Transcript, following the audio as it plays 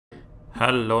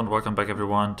Hello and welcome back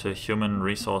everyone to Human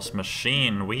Resource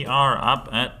Machine. We are up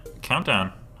at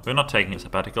countdown. We're not taking a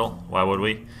sabbatical. Why would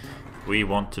we? We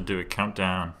want to do a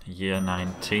countdown. Year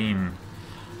 19.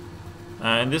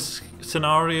 In this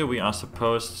scenario we are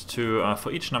supposed to,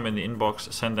 for each number in the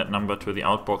inbox, send that number to the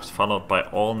outbox followed by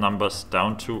all numbers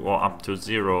down to or up to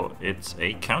 0. It's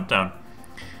a countdown.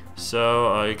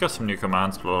 So you got some new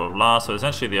commands, blah blah blah. So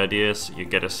essentially the idea is you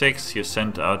get a 6, you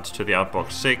send out to the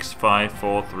outbox 6, 5,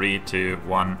 4, 3, 2,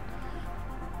 1.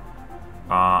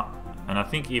 And I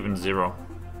think even 0.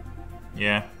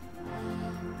 Yeah.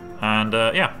 And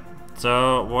yeah.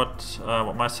 So what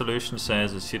my solution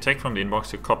says is you take from the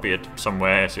inbox, you copy it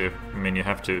somewhere, as you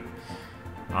have to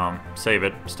save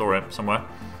it, store it somewhere.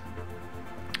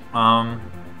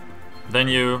 Then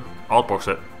you outbox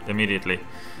it immediately.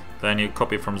 Then you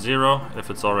copy from 0.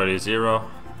 If it's already 0,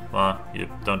 well, you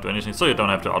don't do anything, so you don't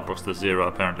have to outbox the 0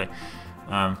 apparently.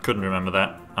 Couldn't remember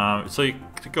that. So you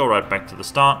go right back to the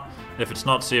start. If it's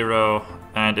not 0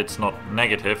 and it's not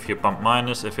negative, you bump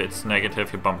minus. If it's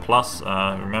negative, you bump plus.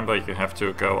 Remember, you have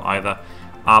to go either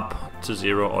up to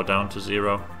 0 or down to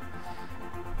 0.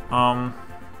 And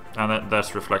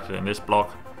that's reflected in this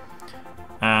block.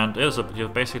 And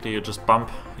basically you just bump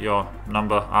your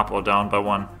number up or down by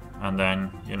 1. And then,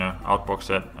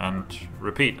 outbox it and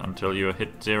repeat until you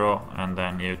hit 0, and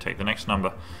then you take the next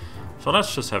number. So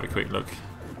let's just have a quick look.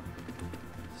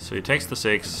 So he takes the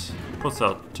 6, puts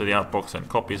it to the outbox and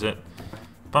copies it,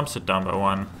 bumps it down by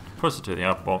 1, puts it to the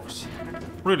outbox.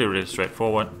 Really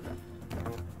straightforward.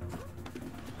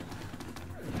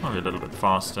 Maybe a little bit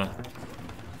faster.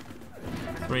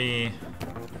 3,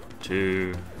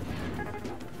 2,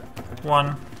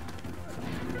 1.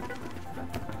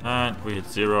 And we hit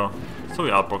 0, so we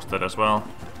outbox that as well.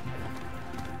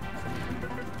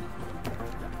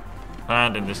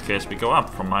 And in this case we go up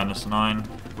from -9,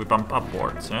 we bump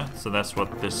upwards, yeah? So that's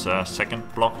what this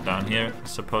second block down here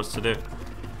is supposed to do.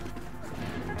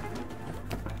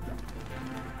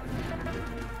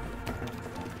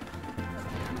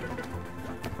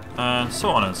 And so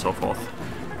on and so forth.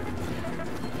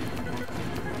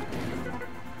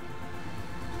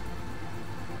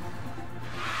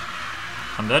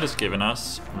 And that is giving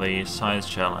us the size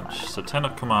challenge. So 10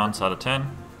 commands out of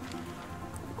 10.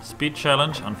 Speed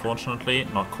challenge, unfortunately,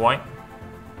 not quite.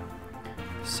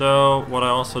 So what I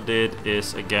also did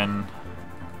is, again,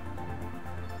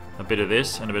 a bit of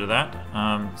this and a bit of that.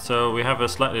 So we have a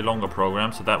slightly longer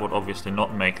program, so that would obviously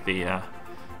not make the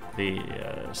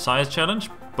size challenge.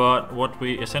 But what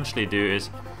we essentially do is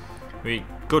we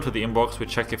go to the inbox, we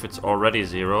check if it's already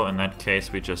 0. In that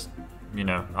case, we just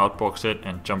outbox it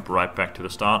and jump right back to the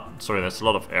start. Sorry, there's a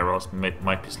lot of errors,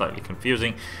 might be slightly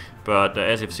confusing, but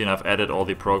as you've seen, I've added all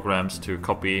the programs to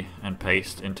copy and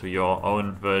paste into your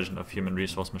own version of Human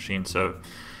Resource Machine, so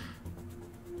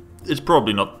it's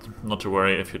probably not to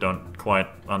worry if you don't quite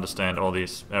understand all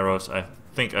these errors. I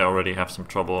think I already have some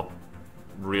trouble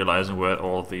realizing where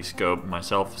all of these go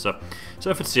myself. So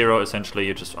if it's 0, essentially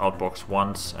you just outbox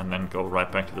once and then go right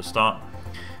back to the start.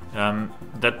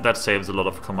 That saves a lot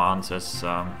of commands, as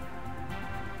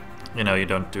you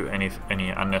don't do any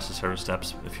unnecessary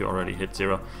steps if you already hit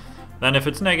 0. Then if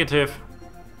it's negative,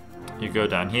 you go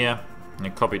down here and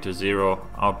you copy to 0,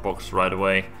 outbox right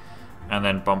away, and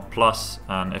then bump plus,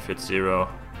 and if it's 0,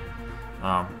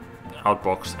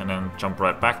 outbox and then jump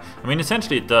right back. I mean,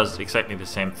 essentially it does exactly the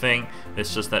same thing,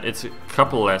 it's just that it's a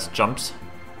couple less jumps,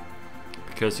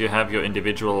 because you have your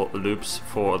individual loops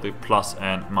for the plus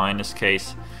and minus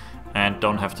case, and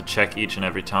don't have to check each and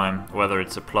every time whether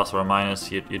it's a plus or a minus.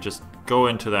 You just go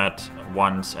into that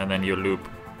once, and then you loop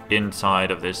inside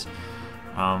of this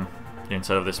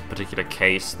particular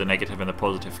case, the negative and the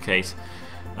positive case.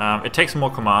 It takes more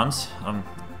commands,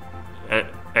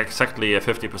 exactly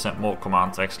 50% more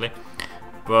commands actually,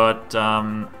 but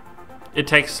it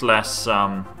takes less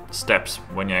steps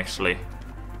when you actually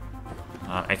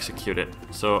execute it.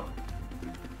 So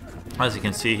as you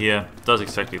can see here, it does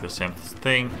exactly the same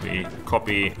thing. We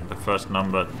copy the first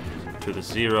number to the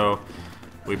 0,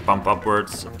 we bump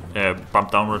upwards,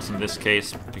 bump downwards in this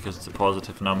case because it's a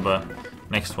positive number.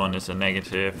 Next one is a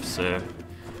negative, so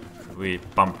we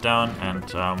bump down,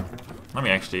 and let me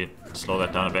actually slow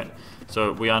that down a bit.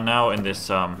 So we are now in this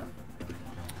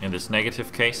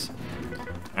negative case,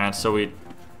 and so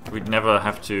we'd never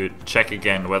have to check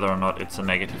again whether or not it's a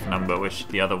negative number, which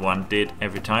the other one did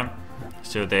every time.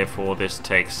 So therefore this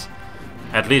takes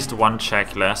at least one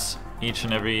check less each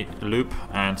and every loop,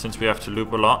 and since we have to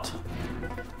loop a lot,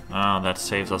 that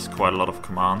saves us quite a lot of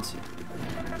commands.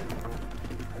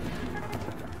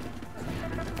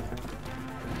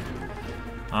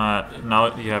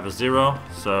 Now you have a 0,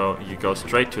 so you go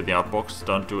straight to the outbox,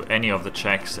 don't do any of the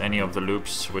checks, any of the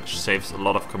loops, which saves a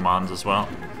lot of commands as well.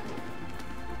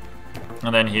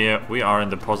 And then here we are in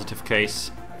the positive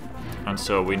case, and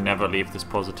so we never leave this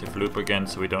positive loop again,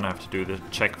 so we don't have to do the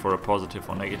check for a positive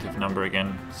or negative number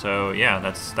again. So yeah,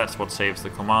 that's what saves the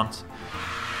commands.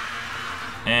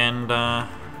 And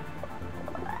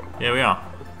here we are.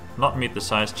 Not meet the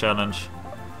size challenge,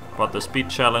 but the speed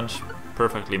challenge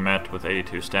perfectly met with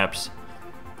 82 steps.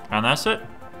 And that's it.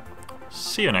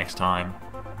 See you next time.